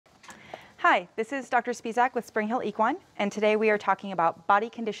Hi, this is Dr. Speziok with Springhill Equine, and today we are talking about body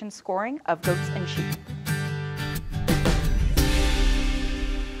condition scoring of goats and sheep.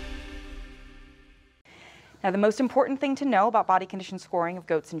 Now, the most important thing to know about body condition scoring of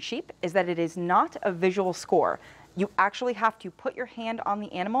goats and sheep is that it is not a visual score. You actually have to put your hand on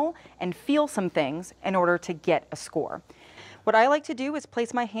the animal and feel some things in order to get a score. What I like to do is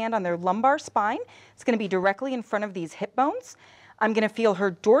place my hand on their lumbar spine. It's going to be directly in front of these hip bones. I'm going to feel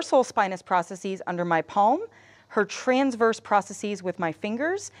her dorsal spinous processes under my palm, her transverse processes with my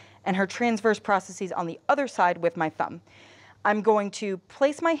fingers, and her transverse processes on the other side with my thumb. I'm going to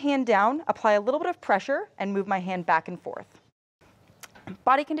place my hand down, apply a little bit of pressure, and move my hand back and forth.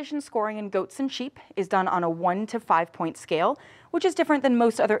 Body condition scoring in goats and sheep is done on a 1 to 5 point scale, which is different than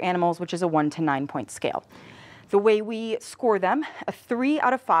most other animals, which is a 1 to 9 point scale. The way we score them, a 3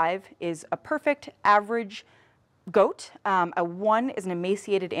 out of 5 is a perfect average goat, a 1 is an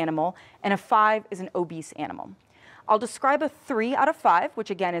emaciated animal, and a 5 is an obese animal. I'll describe a 3 out of 5,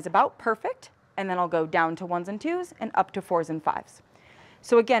 which again is about perfect, and then I'll go down to 1s and 2s and up to 4s and 5s.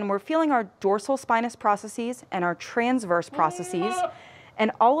 So again, we're feeling our dorsal spinous processes and our transverse processes,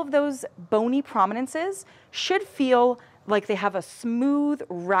 and all of those bony prominences should feel like they have a smooth,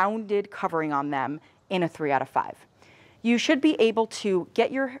 rounded covering on them in a 3 out of 5. You should be able to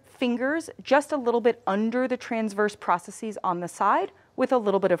get your fingers just a little bit under the transverse processes on the side with a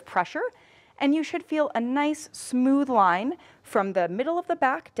little bit of pressure, and you should feel a nice smooth line from the middle of the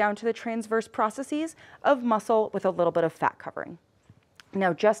back down to the transverse processes of muscle with a little bit of fat covering.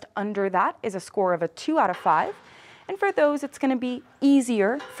 Now, just under that is a score of a 2 out of 5, and for those it's going to be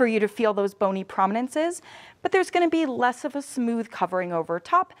easier for you to feel those bony prominences, but there's going to be less of a smooth covering over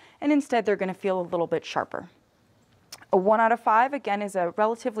top, and instead they're going to feel a little bit sharper. A 1 out of 5, again, is a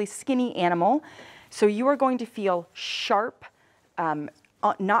relatively skinny animal, so you are going to feel sharp,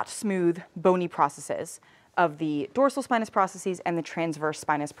 not smooth, bony processes of the dorsal spinous processes and the transverse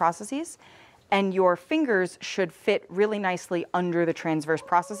spinous processes, and your fingers should fit really nicely under the transverse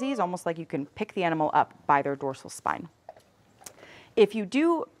processes, almost like you can pick the animal up by their dorsal spine. If you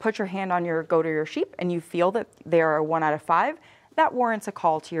do put your hand on your goat or your sheep and you feel that they are a 1 out of 5, that warrants a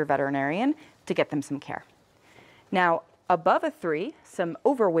call to your veterinarian to get them some care. Now, above a 3, some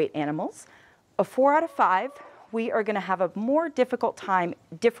overweight animals, a 4 out of 5, we are going to have a more difficult time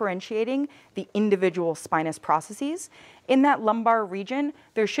differentiating the individual spinous processes. In that lumbar region,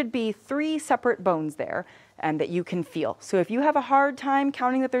 there should be 3 separate bones there that you can feel. So if you have a hard time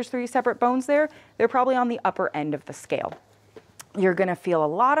counting that there's 3 separate bones there, they're probably on the upper end of the scale. You're going to feel a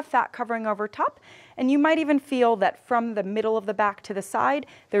lot of fat covering over top, and you might even feel that from the middle of the back to the side,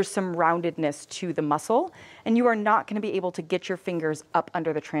 there's some roundedness to the muscle, and you are not going to be able to get your fingers up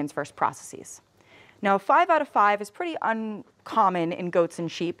under the transverse processes. Now, a 5 out of 5 is pretty uncommon in goats and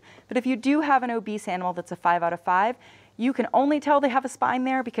sheep, but if you do have an obese animal that's a 5 out of 5, you can only tell they have a spine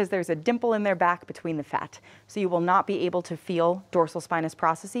there because there's a dimple in their back between the fat. So you will not be able to feel dorsal spinous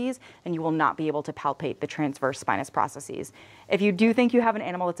processes, and you will not be able to palpate the transverse spinous processes. If you do think you have an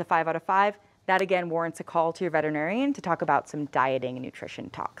animal that's a 5 out of 5, that again warrants a call to your veterinarian to talk about some dieting and nutrition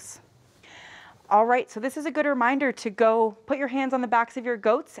talks. All right, so this is a good reminder to go put your hands on the backs of your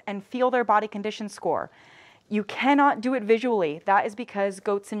goats and feel their body condition score. You cannot do it visually. That is because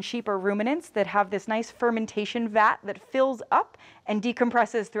goats and sheep are ruminants that have this nice fermentation vat that fills up and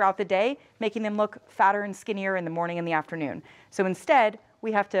decompresses throughout the day, making them look fatter and skinnier in the morning and the afternoon. So instead,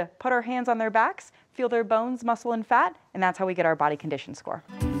 we have to put our hands on their backs, feel their bones, muscle, and fat, and that's how we get our body condition score.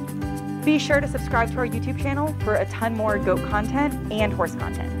 Be sure to subscribe to our YouTube channel for a ton more goat content and horse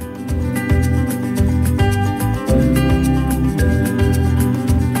content.